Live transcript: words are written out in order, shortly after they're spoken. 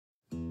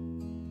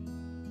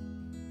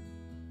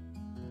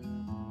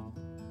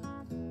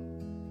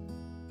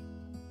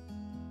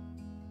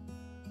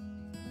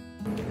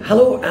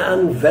Hello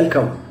and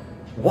welcome.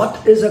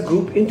 What is a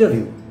group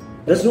interview?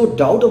 There's no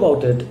doubt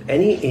about it,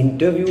 any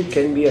interview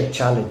can be a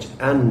challenge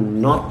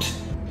and not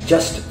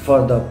just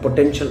for the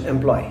potential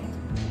employee.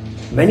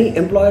 Many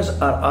employers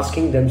are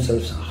asking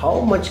themselves how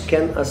much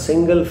can a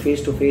single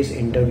face-to-face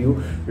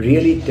interview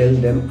really tell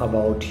them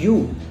about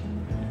you?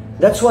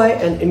 That's why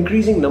an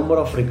increasing number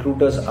of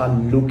recruiters are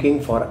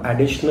looking for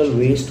additional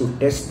ways to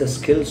test the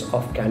skills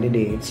of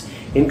candidates,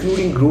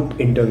 including group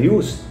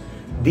interviews.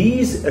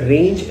 These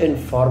range in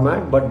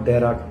format, but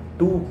there are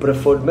two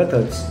preferred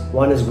methods.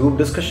 One is group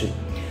discussion.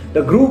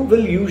 The group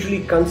will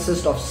usually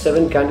consist of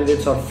 7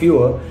 candidates or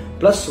fewer,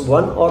 plus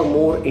 1 or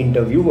more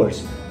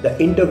interviewers. The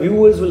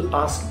interviewers will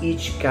ask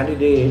each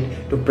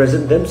candidate to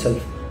present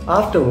themselves.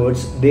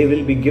 Afterwards, they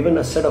will be given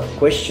a set of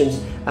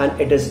questions,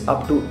 and it is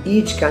up to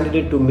each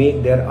candidate to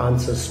make their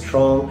answers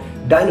strong,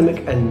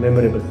 dynamic, and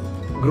memorable.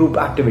 Group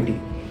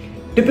activity.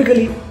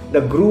 Typically,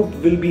 the group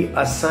will be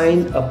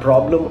assigned a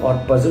problem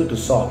or puzzle to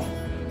solve.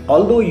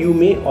 Although you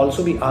may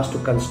also be asked to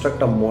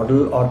construct a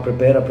model or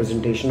prepare a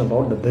presentation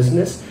about the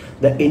business,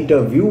 the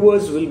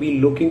interviewers will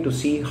be looking to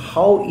see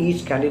how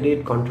each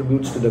candidate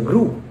contributes to the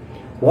group.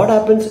 What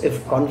happens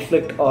if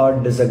conflict or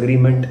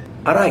disagreement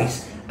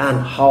arise, and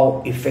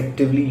how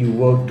effectively you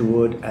work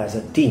toward as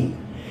a team.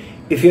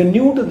 If you're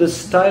new to this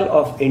style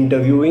of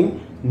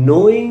interviewing,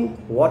 knowing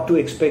what to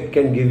expect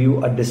can give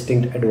you a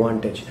distinct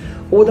advantage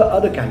over the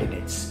other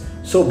candidates.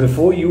 So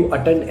before you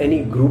attend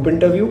any group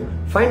interview,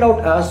 find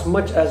out as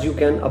much as you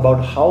can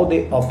about how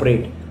they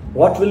operate,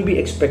 what will be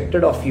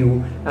expected of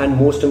you, and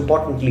most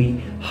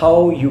importantly,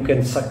 how you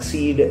can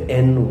succeed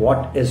in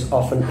what is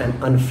often an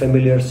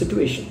unfamiliar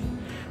situation.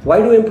 Why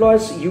do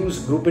employers use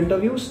group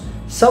interviews?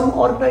 Some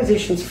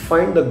organizations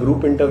find the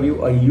group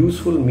interview a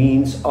useful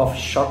means of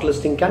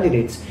shortlisting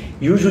candidates.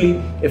 Usually,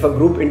 if a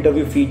group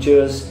interview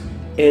features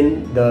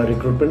in the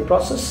recruitment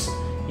process,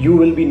 you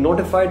will be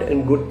notified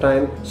in good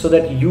time so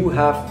that you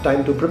have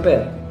time to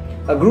prepare.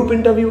 A group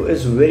interview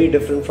is very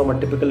different from a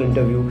typical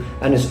interview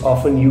and is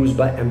often used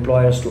by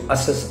employers to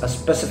assess a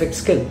specific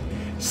skill,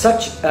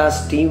 such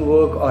as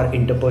teamwork or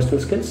interpersonal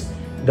skills.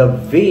 The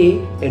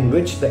way in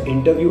which the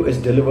interview is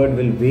delivered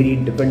will vary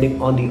depending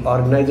on the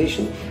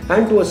organization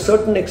and to a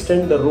certain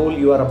extent the role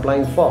you are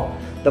applying for.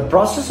 The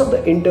process of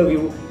the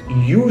interview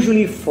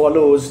usually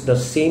follows the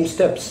same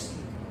steps,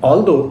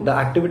 although the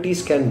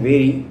activities can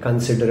vary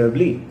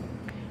considerably.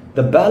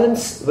 The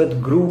balance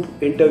with group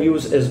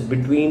interviews is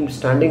between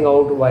standing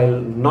out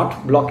while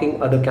not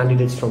blocking other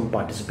candidates from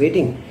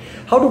participating.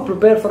 How to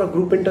prepare for a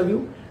group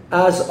interview?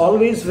 As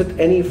always with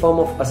any form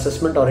of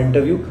assessment or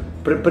interview,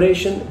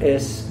 preparation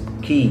is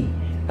key.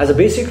 As a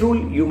basic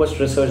rule, you must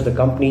research the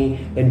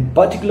company, in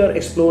particular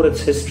explore its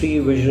history,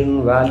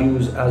 vision,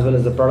 values, as well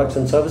as the products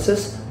and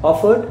services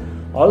offered.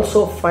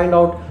 Also find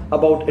out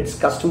about its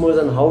customers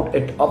and how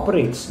it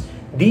operates.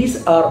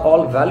 These are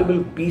all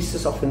valuable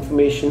pieces of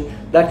information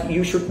that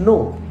you should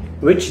know,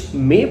 which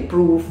may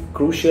prove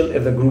crucial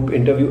if the group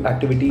interview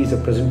activity is a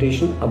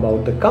presentation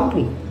about the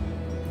company.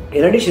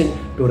 In addition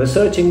to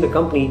researching the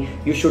company,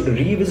 you should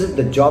revisit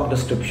the job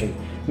description.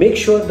 Make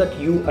sure that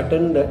you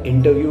attend the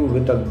interview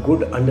with a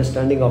good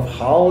understanding of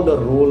how the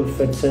role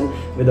fits in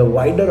with a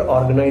wider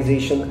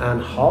organization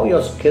and how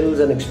your skills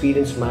and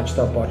experience match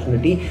the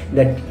opportunity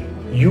that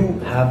you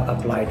have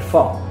applied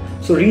for.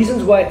 So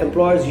reasons why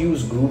employers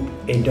use group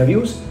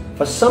interviews.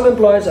 For some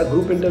employers, a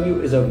group interview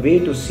is a way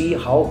to see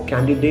how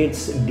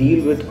candidates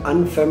deal with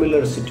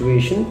unfamiliar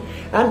situation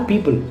and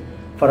people.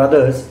 For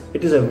others,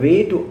 it is a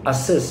way to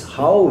assess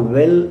how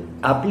well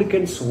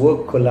applicants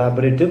work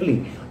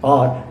collaboratively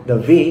or the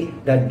way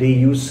that they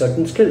use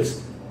certain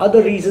skills.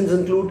 Other reasons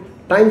include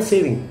time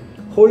saving.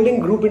 Holding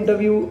group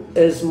interview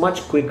is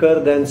much quicker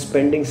than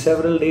spending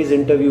several days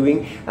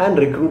interviewing and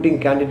recruiting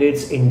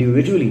candidates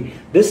individually.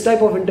 This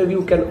type of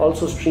interview can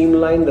also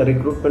streamline the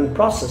recruitment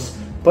process,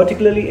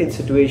 particularly in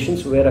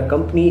situations where a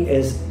company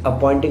is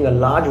appointing a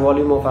large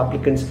volume of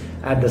applicants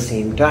at the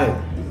same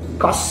time.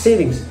 Cost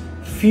savings.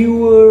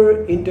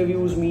 Fewer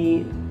interviews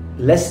mean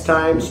less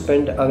time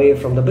spent away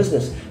from the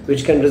business,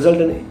 which can result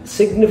in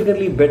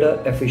significantly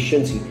better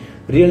efficiency.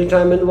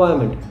 Real-time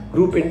environment.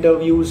 Group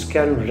interviews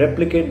can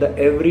replicate the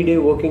everyday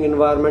working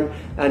environment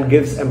and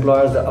gives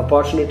employers the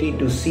opportunity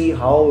to see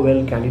how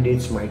well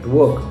candidates might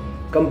work.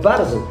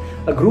 Comparison.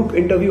 A group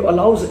interview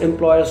allows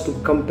employers to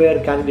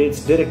compare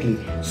candidates directly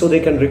so they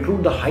can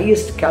recruit the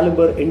highest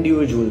caliber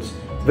individuals.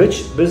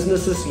 Which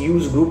businesses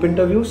use group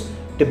interviews?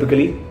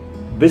 Typically,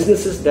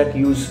 businesses that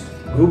use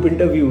group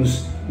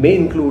interviews may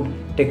include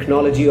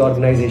technology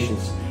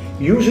organizations.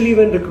 Usually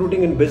when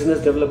recruiting in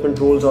business development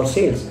roles or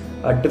sales,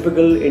 a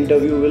typical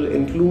interview will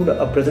include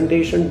a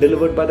presentation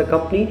delivered by the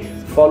company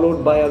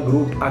followed by a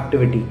group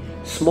activity,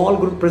 small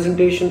group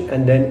presentation,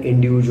 and then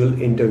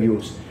individual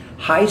interviews.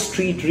 High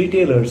street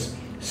retailers,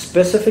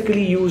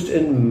 specifically used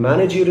in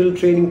managerial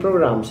training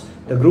programs,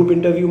 the group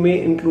interview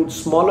may include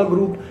smaller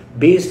group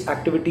based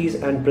activities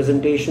and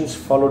presentations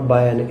followed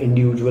by an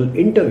individual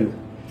interview.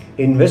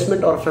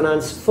 Investment or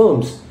finance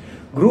firms.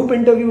 Group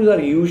interviews are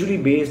usually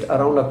based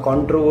around a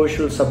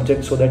controversial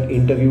subject so that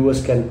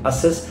interviewers can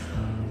assess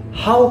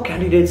How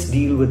candidates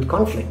deal with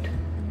conflict.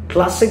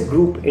 Classic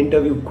group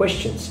interview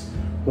questions.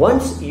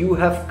 Once you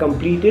have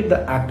completed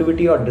the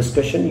activity or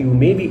discussion, you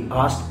may be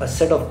asked a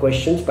set of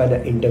questions by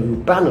the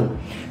interview panel.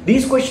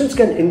 These questions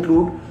can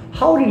include: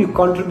 how did you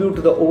contribute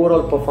to the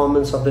overall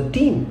performance of the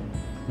team?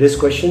 This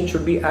question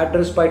should be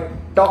addressed by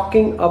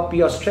talking up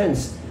your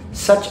strengths,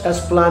 such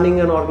as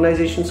planning and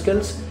organization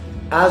skills,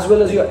 as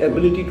well as your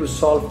ability to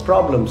solve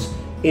problems.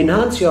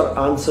 Enhance your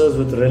answers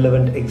with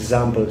relevant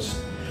examples.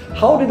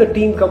 How did the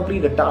team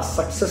complete the task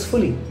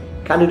successfully?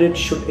 Candidates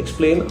should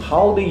explain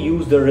how they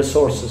used their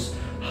resources,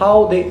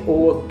 how they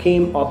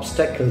overcame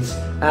obstacles,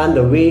 and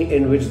the way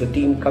in which the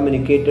team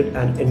communicated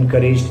and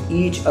encouraged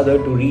each other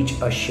to reach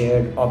a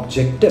shared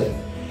objective.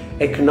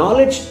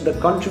 Acknowledge the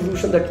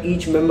contribution that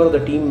each member of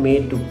the team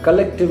made to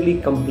collectively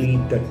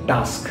complete the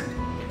task.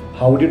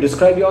 How would you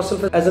describe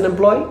yourself as an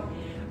employee?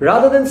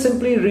 Rather than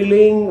simply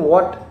relaying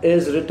what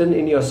is written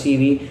in your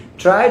CV,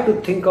 try to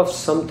think of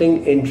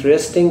something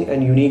interesting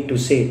and unique to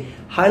say.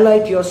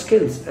 Highlight your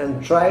skills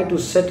and try to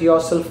set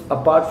yourself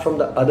apart from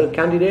the other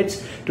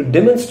candidates to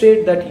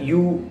demonstrate that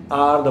you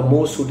are the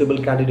most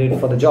suitable candidate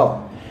for the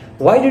job.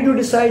 Why did you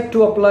decide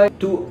to apply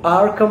to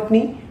our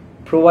company?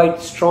 Provide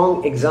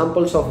strong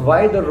examples of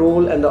why the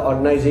role and the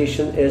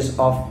organization is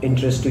of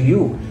interest to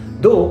you.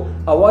 Though,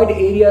 avoid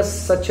areas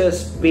such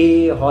as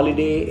pay,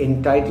 holiday,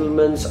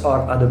 entitlements, or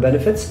other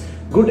benefits.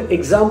 Good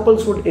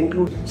examples would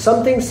include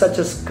something such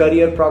as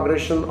career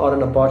progression or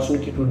an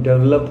opportunity to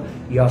develop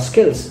your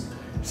skills.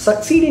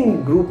 Succeeding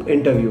in group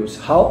interviews.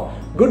 How?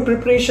 Good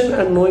preparation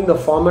and knowing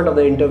the format of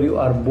the interview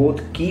are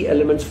both key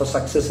elements for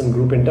success in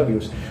group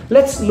interviews.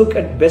 Let's look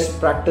at best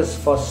practice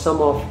for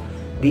some of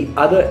the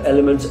other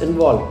elements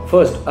involved.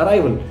 First,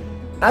 arrival.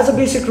 As a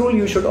basic rule,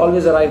 you should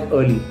always arrive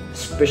early,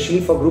 especially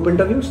for group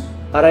interviews.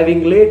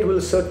 Arriving late will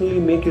certainly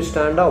make you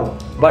stand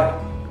out, but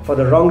for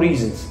the wrong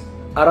reasons.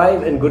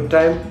 Arrive in good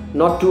time,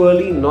 not too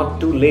early, not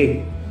too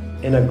late.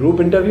 In a group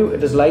interview,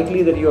 it is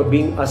likely that you are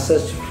being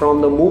assessed from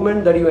the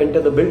moment that you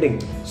enter the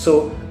building.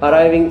 So,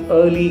 arriving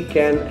early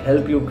can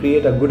help you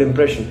create a good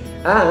impression,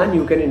 and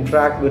you can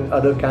interact with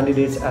other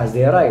candidates as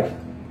they arrive.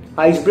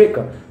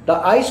 Icebreaker. The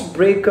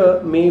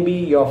icebreaker may be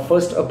your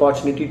first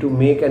opportunity to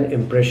make an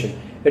impression.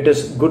 It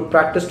is good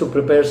practice to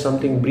prepare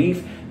something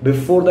brief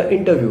before the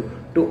interview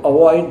to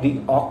avoid the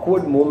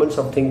awkward moments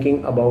of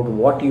thinking about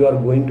what you are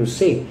going to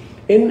say.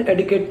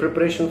 Inadequate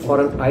preparation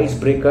for an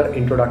icebreaker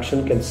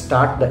introduction can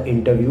start the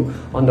interview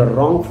on the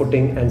wrong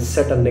footing and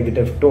set a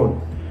negative tone.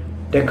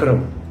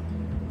 Decorum.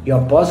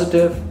 Your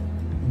positive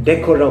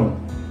decorum,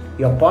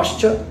 your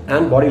posture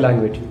and body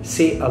language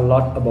say a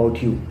lot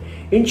about you.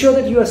 Ensure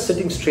that you are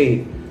sitting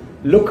straight,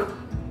 look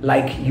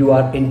like you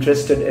are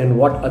interested in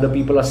what other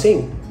people are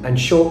saying, and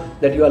show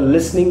that you are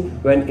listening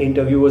when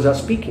interviewers are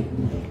speaking.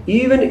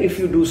 Even if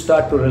you do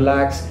start to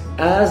relax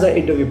as the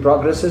interview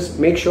progresses,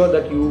 make sure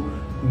that you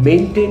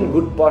maintain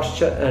good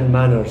posture and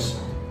manners.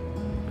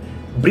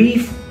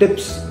 Brief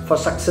tips for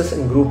success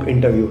in group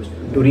interviews.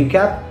 To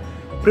recap,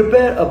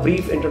 prepare a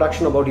brief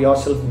introduction about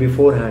yourself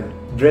beforehand.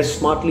 Dress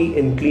smartly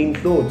in clean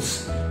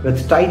clothes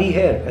with tidy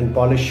hair and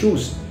polished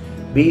shoes.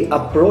 Be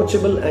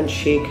approachable and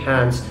shake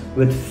hands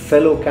with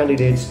fellow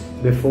candidates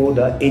before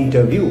the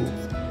interview.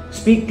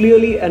 Speak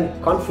clearly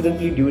and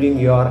confidently during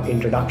your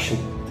introduction.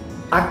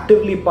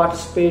 Actively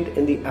participate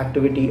in the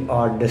activity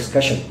or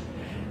discussion.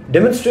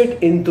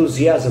 Demonstrate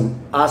enthusiasm,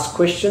 ask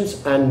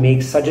questions and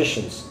make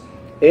suggestions.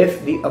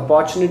 If the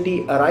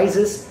opportunity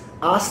arises,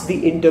 ask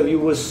the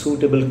interviewers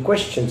suitable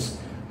questions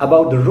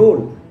about the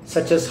role,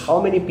 such as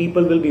how many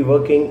people will be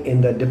working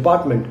in the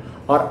department,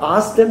 or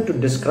ask them to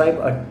describe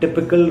a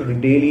typical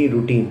daily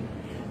routine.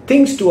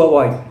 Things to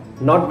avoid: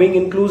 not being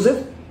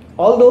inclusive.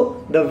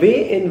 Although the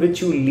way in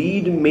which you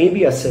lead may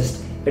be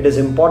assessed, it is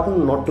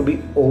important not to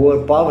be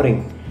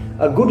overpowering.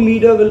 A good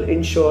leader will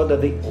ensure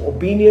that the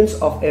opinions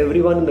of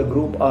everyone in the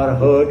group are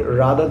heard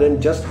rather than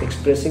just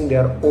expressing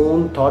their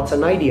own thoughts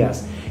and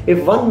ideas.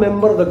 If one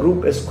member of the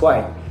group is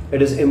quiet,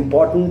 it is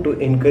important to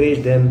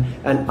encourage them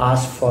and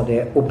ask for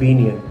their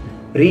opinion.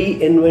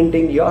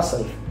 Reinventing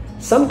yourself.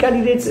 Some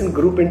candidates in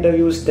group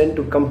interviews tend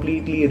to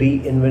completely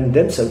reinvent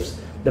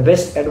themselves. The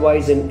best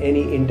advice in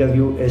any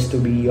interview is to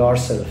be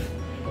yourself.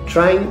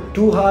 Trying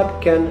too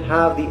hard can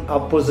have the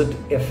opposite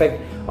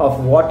effect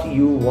of what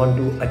you want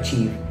to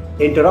achieve.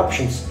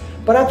 Interruptions.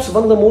 Perhaps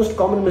one of the most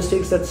common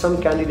mistakes that some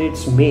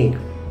candidates make.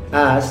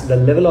 As the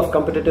level of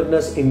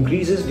competitiveness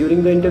increases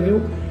during the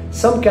interview,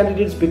 some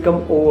candidates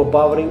become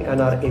overpowering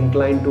and are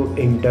inclined to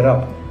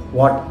interrupt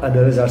what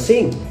others are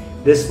saying.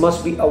 This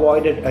must be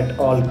avoided at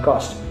all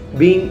costs.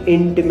 Being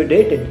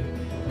intimidated.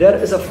 There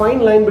is a fine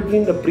line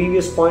between the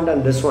previous point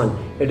and this one.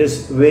 It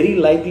is very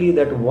likely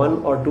that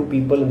one or two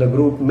people in the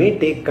group may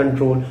take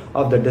control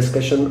of the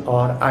discussion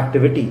or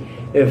activity.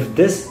 If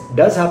this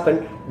does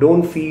happen,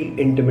 don't feel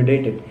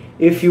intimidated.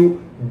 If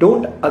you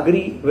don't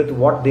agree with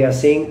what they are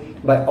saying,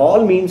 by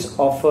all means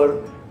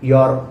offer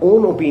your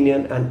own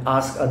opinion and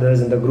ask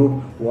others in the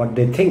group what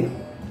they think.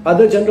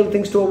 Other general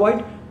things to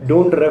avoid: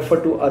 don't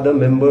refer to other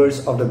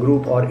members of the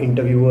group or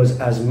interviewers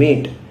as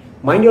mate.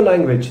 Mind your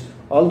language.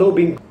 Although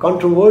being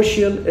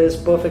controversial is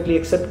perfectly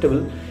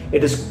acceptable,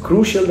 it is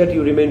crucial that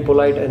you remain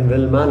polite and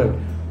well-mannered.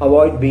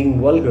 Avoid being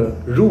vulgar,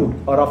 rude,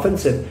 or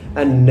offensive,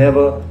 and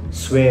never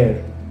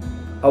swear.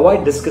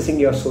 Avoid discussing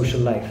your social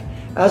life.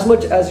 As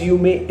much as you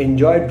may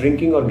enjoy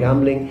drinking or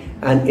gambling,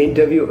 an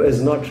interview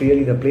is not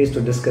really the place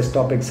to discuss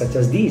topics such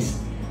as these.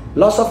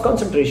 Loss of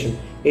concentration.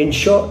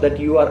 Ensure that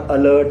you are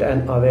alert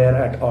and aware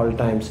at all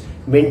times.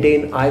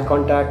 Maintain eye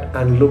contact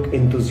and look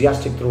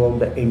enthusiastic throughout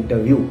the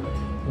interview.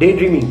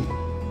 Daydreaming.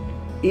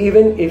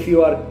 Even if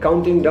you are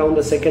counting down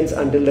the seconds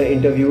until the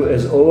interview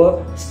is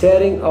over,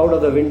 staring out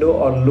of the window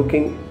or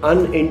looking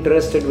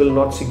uninterested will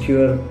not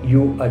secure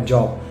you a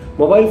job.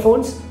 Mobile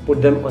phones,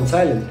 put them on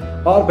silent,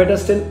 or better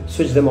still,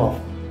 switch them off.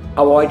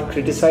 Avoid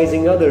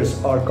criticizing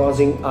others or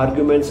causing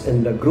arguments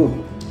in the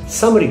group.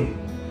 Summary.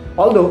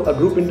 Although a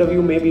group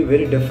interview may be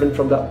very different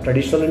from the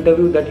traditional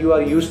interview that you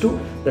are used to,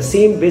 the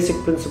same basic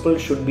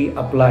principles should be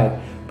applied.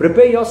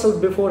 Prepare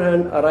yourself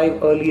beforehand,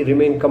 arrive early,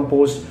 remain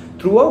composed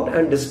throughout,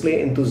 and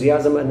display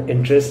enthusiasm and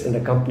interest in the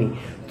company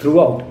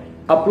throughout.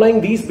 Applying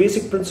these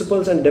basic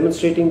principles and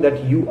demonstrating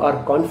that you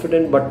are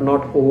confident but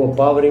not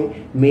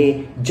overpowering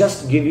may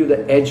just give you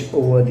the edge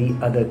over the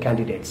other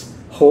candidates.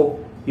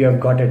 Hope you have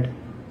got it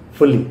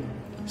fully.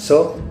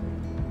 So,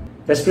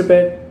 let's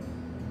prepare.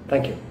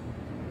 Thank you.